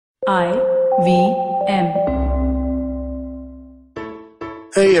IVM.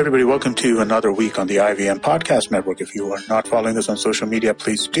 Hey everybody, welcome to another week on the IVM Podcast Network. If you are not following us on social media,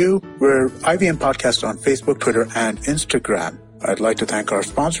 please do. We're IVM Podcast on Facebook, Twitter, and Instagram. I'd like to thank our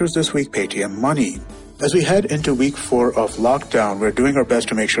sponsors this week, Paytm Money. As we head into week 4 of lockdown, we're doing our best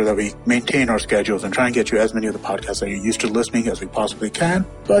to make sure that we maintain our schedules and try and get you as many of the podcasts that you're used to listening as we possibly can,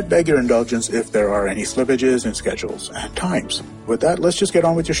 but beg your indulgence if there are any slippages in schedules and times. With that, let's just get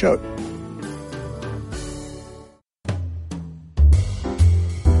on with your show.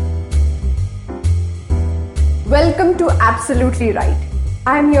 Welcome to Absolutely Right.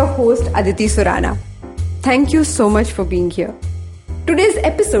 I'm your host Aditi Surana. Thank you so much for being here. Today's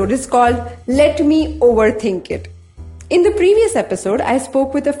episode is called Let Me Overthink It. In the previous episode, I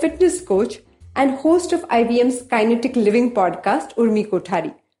spoke with a fitness coach and host of IVM's Kinetic Living podcast, Urmi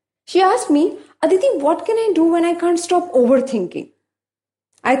Kothari. She asked me, Aditi, what can I do when I can't stop overthinking?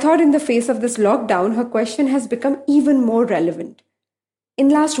 I thought in the face of this lockdown, her question has become even more relevant. In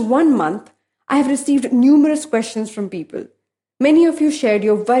last 1 month, I have received numerous questions from people. Many of you shared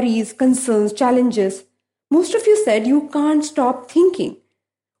your worries, concerns, challenges. Most of you said you can't stop thinking.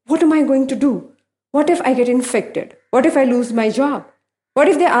 What am I going to do? What if I get infected? What if I lose my job? What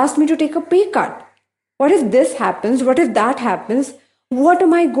if they ask me to take a pay cut? What if this happens? What if that happens? What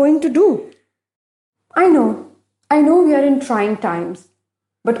am I going to do? I know we are in trying times,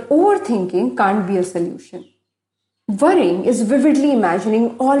 but overthinking can't be a solution. Worrying is vividly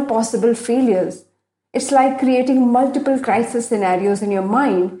imagining all possible failures. It's like creating multiple crisis scenarios in your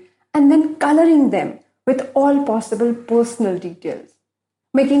mind and then coloring them with all possible personal details,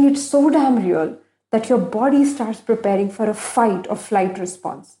 making it so damn real that your body starts preparing for a fight or flight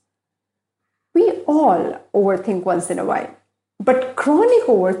response. We all overthink once in a while, but chronic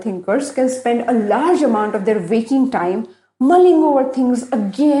overthinkers can spend a large amount of their waking time mulling over things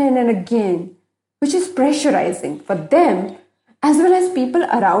again and again, which is pressurizing for them as well as people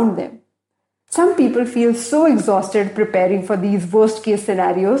around them. Some people feel so exhausted preparing for these worst case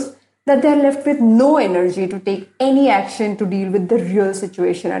scenarios that they're left with no energy to take any action to deal with the real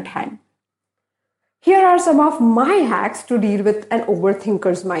situation at hand. Here are some of my hacks to deal with an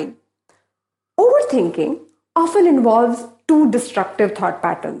overthinker's mind. Overthinking often involves 2 destructive thought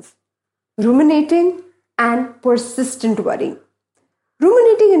patterns: ruminating and persistent worrying.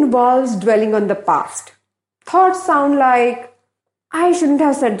 Ruminating involves dwelling on the past. Thoughts sound like, I shouldn't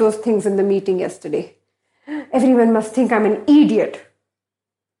have said those things in the meeting yesterday. Everyone must think I'm an idiot.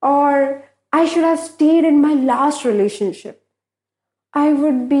 Or, I should have stayed in my last relationship. I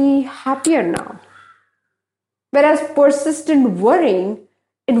would be happier now. Whereas persistent worrying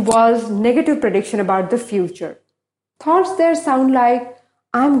involves negative prediction about the future. Thoughts there sound like,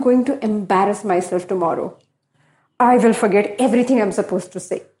 I'm going to embarrass myself tomorrow. I will forget everything I'm supposed to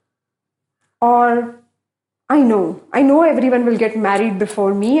say. Or, I know everyone will get married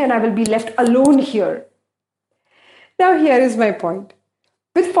before me and I will be left alone here. Now here is my point.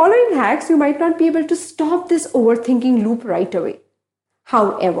 With following hacks, you might not be able to stop this overthinking loop right away.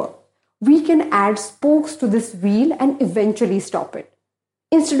 However, we can add spokes to this wheel and eventually stop it.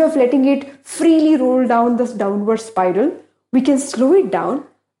 Instead of letting it freely roll down this downward spiral, we can slow it down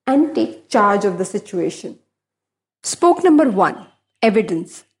and take charge of the situation. Spoke number 1,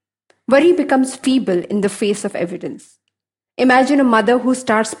 evidence. Worry becomes feeble in the face of evidence. Imagine a mother who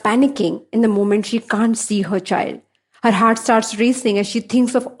starts panicking in the moment she can't see her child. Her heart starts racing as she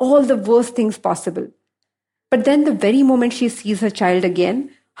thinks of all the worst things possible. But then the very moment she sees her child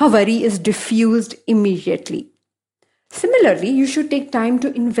again, her worry is diffused immediately. Similarly, you should take time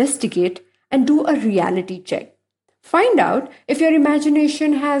to investigate and do a reality check. Find out if your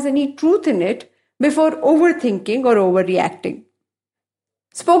imagination has any truth in it before overthinking or overreacting.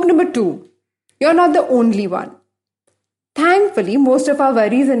 Spoke number 2, you're not the only one. Thankfully, most of our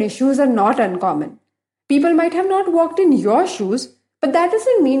worries and issues are not uncommon. People might have not walked in your shoes, but that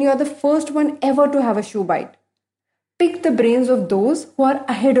doesn't mean you're the first one ever to have a shoe bite. Pick the brains of those who are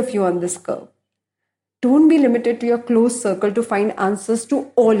ahead of you on this curve. Don't be limited to your close circle to find answers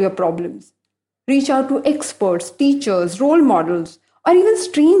to all your problems. Reach out to experts, teachers, role models, or even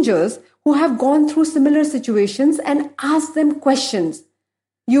strangers who have gone through similar situations and ask them questions.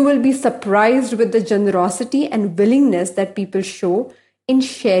 You will be surprised with the generosity and willingness that people show in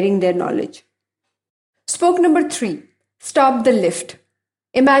sharing their knowledge. Spoke number 3, stop the lift.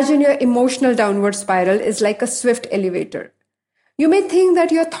 Imagine your emotional downward spiral is like a swift elevator. You may think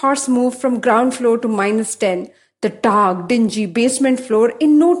that your thoughts move from ground floor to -10, the dark, dingy basement floor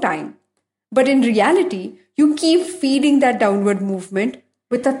in no time. But in reality, you keep feeding that downward movement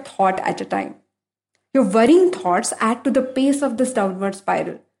with a thought at a time. Your worrying thoughts add to the pace of this downward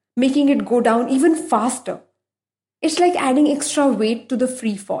spiral. making it go down even faster. It's like adding extra weight to the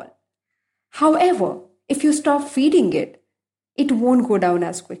free fall. However, if you stop feeding it, it won't go down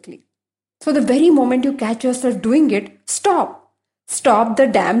as quickly. So the very moment you catch yourself doing it, stop. Stop the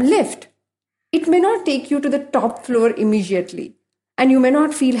damn lift. It may not take you to the top floor immediately, and you may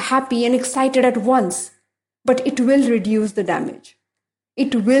not feel happy and excited at once, but it will reduce the damage.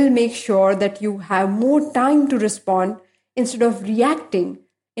 It will make sure that you have more time to respond instead of reacting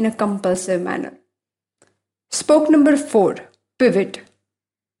in a compulsive manner. Spoke number 4, pivot.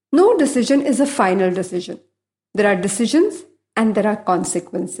 No decision is a final decision. There are decisions and there are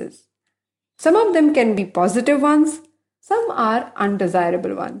consequences. Some of them can be positive ones, some are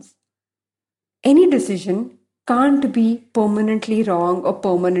undesirable ones. Any decision can't be permanently wrong or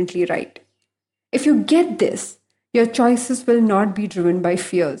permanently right. If you get this, your choices will not be driven by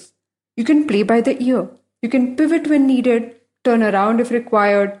fears. You can play by the ear. You can pivot when needed, turn around if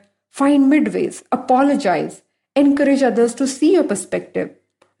required, find midways, apologize, encourage others to see your perspective,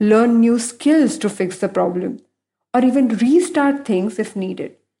 learn new skills to fix the problem, or even restart things if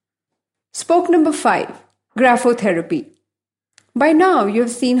needed. Spoke number 5, graphotherapy. By now, you have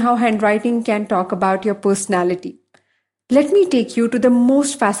seen how handwriting can talk about your personality. Let me take you to the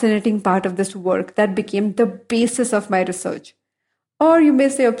most fascinating part of this work that became the basis of my research, or you may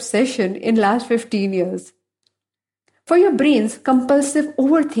say obsession, in last 15 years. For your brains, compulsive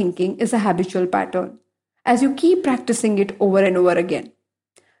overthinking is a habitual pattern, as you keep practicing it over and over again.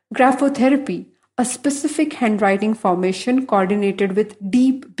 Graphotherapy, a specific handwriting formation coordinated with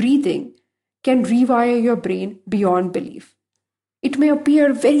deep breathing, can rewire your brain beyond belief. It may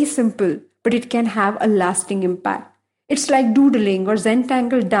appear very simple, but it can have a lasting impact. It's like doodling or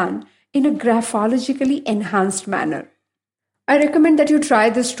Zentangle done in a graphologically enhanced manner. I recommend that you try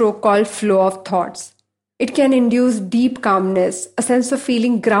this stroke called flow of thoughts. It can induce deep calmness, a sense of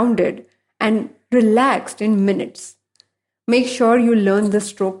feeling grounded and relaxed in minutes. Make sure you learn the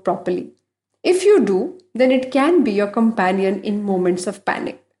stroke properly. If you do, then it can be your companion in moments of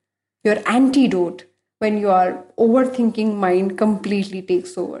panic, your antidote when your overthinking mind completely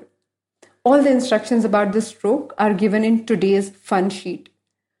takes over. All the instructions about this stroke are given in today's fun sheet.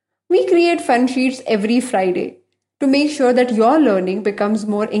 We create fun sheets every Friday to make sure that your learning becomes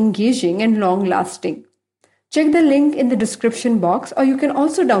more engaging and long-lasting. Check the link in the description box, or you can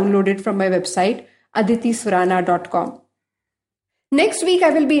also download it from my website, aditisurana.com. Next week, I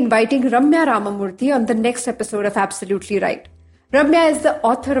will be inviting Ramya Ramamurthy on the next episode of Absolutely Right. Ramya is the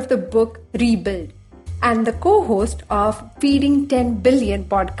author of the book Rebuild and the co-host of Feeding 10 Billion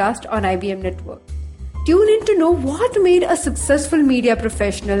podcast on IBM Network. Tune in to know what made a successful media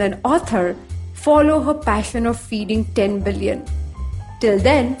professional and author follow her passion of feeding 10 billion. Till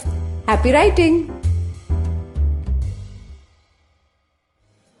then, happy writing!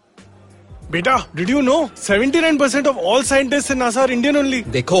 Beta, did you know 79% of all scientists in NASA are Indian only?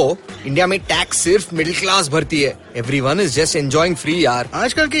 देखो, India में tax सिर्फ middle class भरती है. Everyone is just enjoying free यार.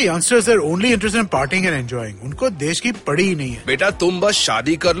 आजकल के youngsters are only interested in partying and enjoying. उनको देश की पड़ी ही नहीं है. बेटा तुम बस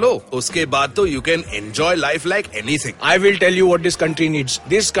शादी कर लो, उसके बाद तो you can enjoy life like anything. I will tell you what this country needs.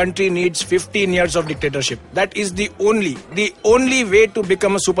 This country needs 15 years of dictatorship. That is the only way to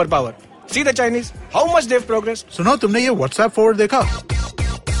become a superpower. See the Chinese, how much they've progressed. सुनो, तुमने ये WhatsApp forward देखा?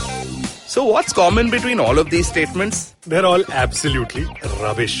 So what's common between all of these statements? They're all absolutely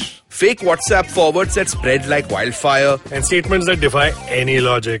rubbish. Fake WhatsApp forwards that spread like wildfire. And statements that defy any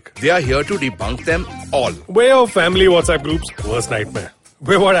logic. They are here to debunk them all. Way of family WhatsApp groups, worst nightmare.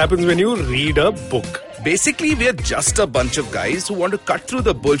 Where what happens when you read a book. Basically, we're just a bunch of guys who want to cut through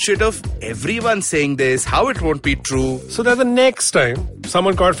the bullshit of everyone saying this, how it won't be true. So that the next time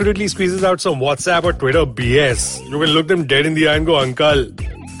someone confidently squeezes out some WhatsApp or Twitter BS, you can look them dead in the eye and go, Uncle,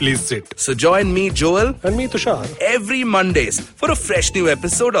 please sit. So join me, Joel, and me, Tushar, every Mondays for a fresh new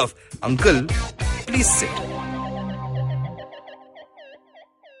episode of Uncle, Please Sit.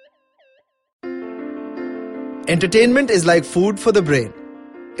 Entertainment is like food for the brain.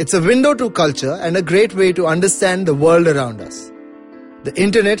 It's a window to culture and a great way to understand the world around us. The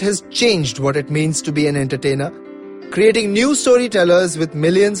internet has changed what it means to be an entertainer, creating new storytellers with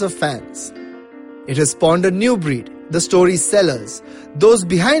millions of fans. It has spawned a new breed, the story sellers, those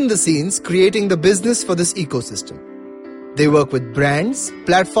behind the scenes creating the business for this ecosystem. They work with brands,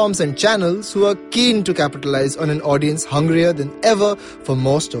 platforms and channels who are keen to capitalize on an audience hungrier than ever for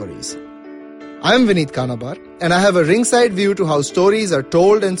more stories. I'm Vineet Kanabar, and I have a ringside view to how stories are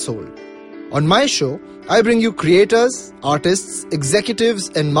told and sold. On my show, I bring you creators, artists, executives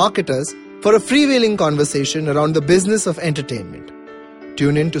and marketers for a freewheeling conversation around the business of entertainment.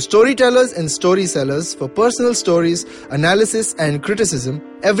 Tune in to Storytellers and Storysellers for personal stories, analysis and criticism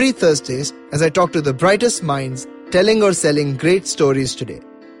every Thursdays as I talk to the brightest minds telling or selling great stories today.